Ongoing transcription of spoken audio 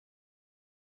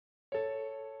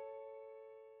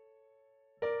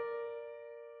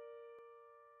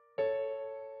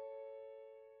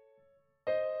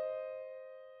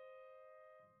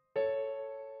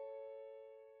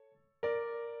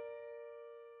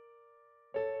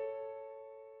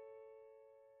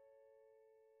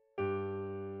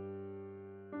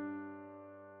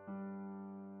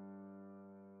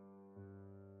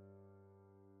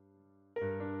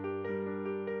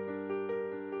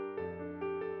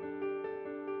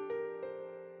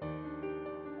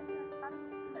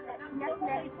μια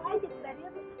συνέντευξη για την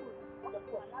περίοδο της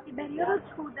Χούντας. Την περίοδο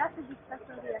της Χούντας, της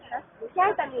δικτατορίας σας, ποια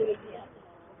ήταν η ηλικία?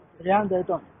 30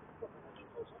 ετών.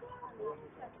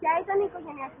 Ποια ήταν η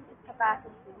οικογενειακή της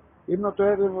κατάσταση? Ήμουν το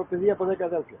έβδομο παιδί από 10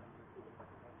 αδέλφια.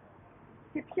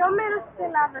 Σε ποιο μέρος της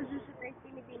Ελλάδας ζούσατε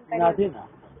εκείνη την Στην περίοδο? Αθήνα.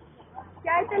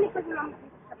 Ποια ήταν η οικονομική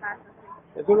της κατάσταση?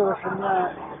 Δούλευα σε μια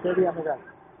εταιρεία μεγάλη.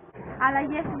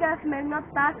 Αλλαγές στην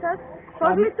καθημερινότητά σας.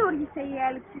 Πώς λειτουργήσε η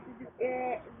έλλειψη της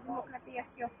δημοκρατίας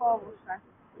και ο φόβος σας?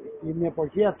 Την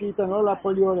εποχή αυτή ήταν όλα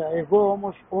πολύ ωραία. Εγώ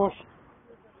όμως ως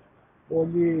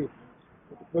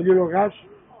πολυλογάς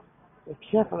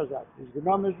εξέφραζα τις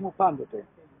γνώμες μου πάντοτε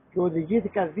και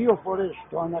οδηγήθηκα 2 φορές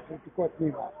στο ανακριτικό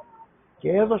τμήμα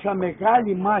και έδωσα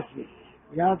μεγάλη μάχη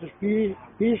για να τους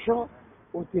πείσω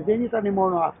ότι δεν ήταν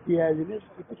μόνο αυτοί οι Έλληνες,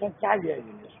 υπήρχαν και άλλοι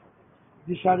Έλληνες.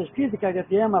 Δυσαρεστήθηκα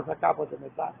γιατί έμαθα κάποτε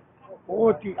μετά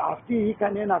ότι αυτοί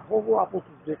είχαν ένα φόβο από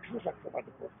τους δεξιούς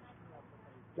αξιωματικούς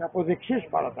και από δεξιές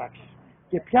παρατάξεις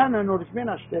και πιάναν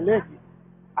ορισμένα στελέχη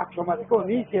αξιωματικών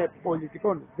ή και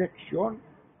πολιτικών δεξιών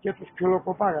και τους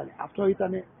ξυλοκοπάγανε. Αυτό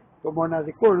ήταν το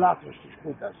μοναδικό λάθος της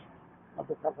Χούντας. Να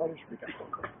το καθορίσουμε και αυτό.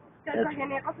 Στο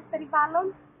οικογενειακό σας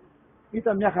περιβάλλον?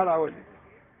 Ήταν μια χαρά όλοι.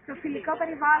 Στο φιλικό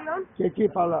περιβάλλον? Και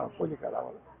εκεί πολύ καλά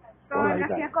όλα. Στο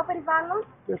εργασιακό περιβάλλον?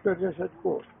 Και στο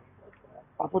εργασιακό.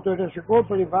 Από το εργασιακό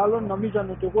περιβάλλον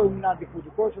νομίζανε ότι εγώ ήμουν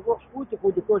αντιχουντικός, εγώ ούτε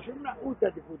χουντικός ήμουν, ούτε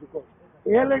αντιχουντικός.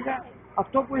 Έλεγα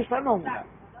αυτό που αισθανόμουν.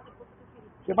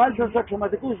 Και μάλιστα στους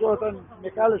αξιωματικούς όταν με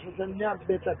κάλεσαν σε μια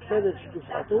μεταξέλευση του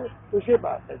στρατού, τους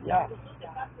είπα, παιδιά,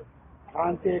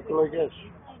 κάντε εκλογές.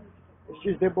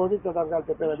 Εσείς δεν μπορείτε να τα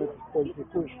βγάλετε πέρα με τους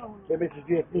πολιτικούς και με τις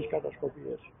διεθνείς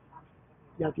κατασκοπίες.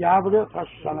 Γιατί αύριο θα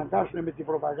σας αναγκάσουν με την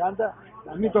προπαγάνδα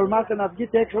να μην τολμάτε να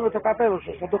βγείτε έξω με το καπέλο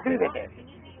σας, θα το κρύβετε.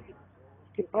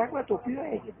 Και πράγμα το οποίο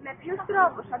έγινε. Με ποιους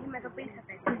τρόπους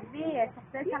αντιμετωπίσατε τις βίαιες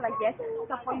αυτές τις αλλαγές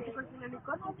στο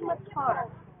πολιτικο-κοινωνικό σύστημα της χώρας?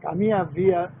 Καμία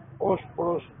βία ως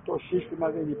προς το σύστημα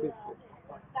δεν υπήρχε.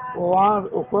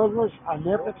 Ο κόσμος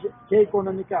ανέπτυξε και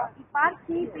οικονομικά.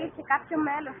 Υπήρχε κάποιο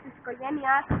μέλος της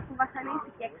οικογένειάς σας που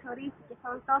βασανίστηκε, εξορίστηκε,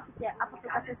 θανατώθηκε από το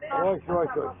καθεστώς?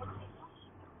 Όχι.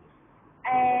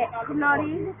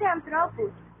 Γνωρίζετε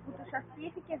ανθρώπους που τους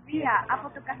ασκήθηκε βία από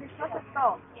το καθεστώς αυτό,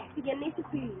 συγγενείς ή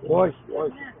φίλοι? Όχι.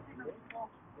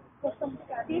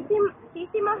 Τι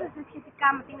θυμόσαστε σχετικά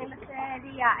με την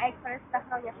ελευθερία έκφραση τα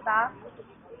χρόνια αυτά?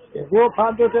 Εγώ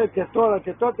πάντοτε και τώρα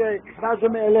και τότε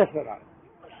εκφράζομαι ελεύθερα.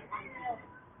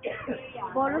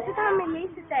 Μπορούσατε να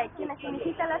μιλήσετε και να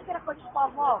κινηθείτε ελεύθερα χωρίς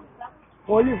φόβο?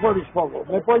 Πολύ χωρίς φόβο,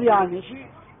 με πολύ άνεση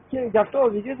και γι' αυτό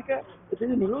οδηγήθηκα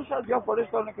επειδή μιλούσα 2 φορές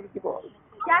στο ανακριτικό.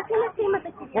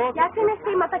 Ποια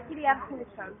συναισθήματα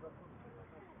κυριαρχούσαν?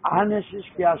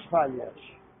 Άνεσης και ασφάλειας,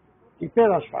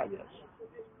 υπερασφάλειας.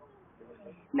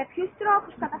 Με ποιους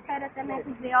τρόπους καταφέρατε να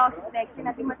επιβιώσετε και να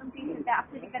αντιμετωπίσετε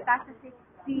αυτή την κατάσταση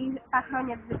τα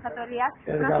χρόνια της δικτατορίας,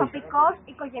 προσωπικός,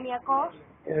 οικογενειακός?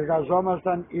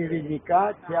 Εργαζόμασταν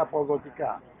ειρηνικά και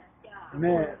αποδοτικά.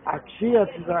 Με αξία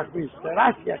της δραχμής,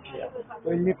 τεράστια αξία. Το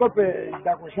ελληνικό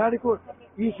 500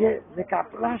 είχε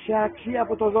 10πλάσια αξία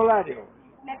από το δολάριο.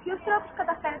 Με ποιους τρόπους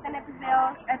καταφέρετε να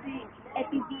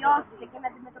επιβιώσετε και να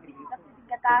αντιμετωπίσετε αυτή την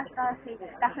κατάσταση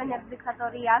τα χρόνια της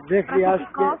δικτατορίας,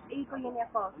 προσωπικός ή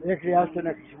οικογενειακός?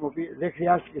 Δεν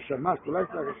χρειάστηκε σε εμάς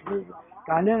τουλάχιστον να χρησιμοποιήσουμε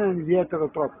κανέναν ιδιαίτερο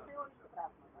τρόπο.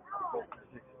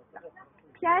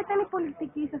 Ποια ήταν η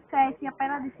πολιτική σας θέση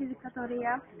απέναντι στη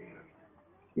δικτατορία?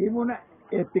 Ήμουν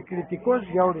επικριτικός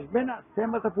για ορισμένα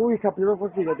θέματα που είχα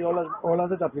πληροφορηθεί, γιατί όλα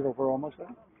δεν τα πληροφορόμασταν.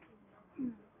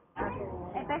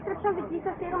 Επέστρεψαν δικοί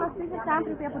σας ή γνωστοί σας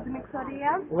άνθρωποι από την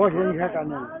εξορία? Όχι, δεν είχα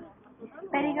κανένα.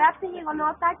 Περιγράψτε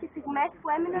γεγονότα και στιγμές που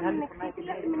έμειναν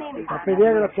ανεξίτηλα στη μνήμη. Τα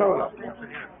περιέγραψα όλα.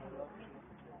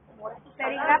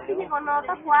 Περιγράψτε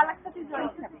γεγονότα που άλλαξαν τη ζωή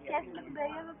σας σχέση με την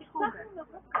περίοδο της Χούντας.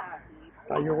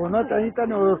 Τα γεγονότα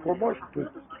ήταν ο ερχομός του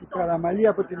Καραμαλή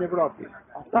από την Ευρώπη.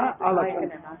 Αυτά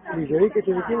άλλαξαν τη ζωή και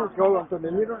τη δική μας και όλων των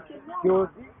Ελλήνων.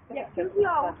 Για ποιους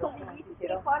λόγους οδηγήθηκε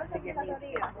η χώρα στην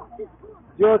δικτατορία?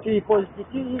 Διότι οι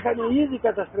πολιτικοί είχαν ήδη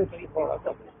καταστρέψει τη χώρα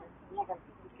τότε.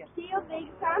 Ποιοι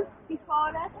οδήγησαν τη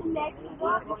χώρα στην έξοδο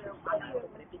από το σχολείο?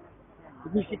 Οι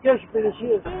μυστικές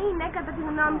υπηρεσίες. Τι είναι κατά τη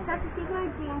γνώμη σας οι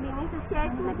σύγχρονοι κίνδυνοι σε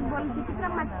σχέση με την πολιτική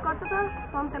πραγματικότητα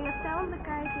των τελευταίων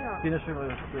δεκαετιών? Τι είναι ο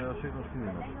σύγχρονος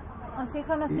κίνδυνος? Ο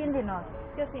σύγχρονος κίνδυνος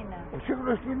ποιος είναι? Ο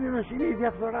σύγχρονος κίνδυνος είναι η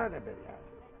διαφθορά, ρε παιδιά.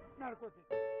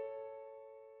 Ναρκωτικά.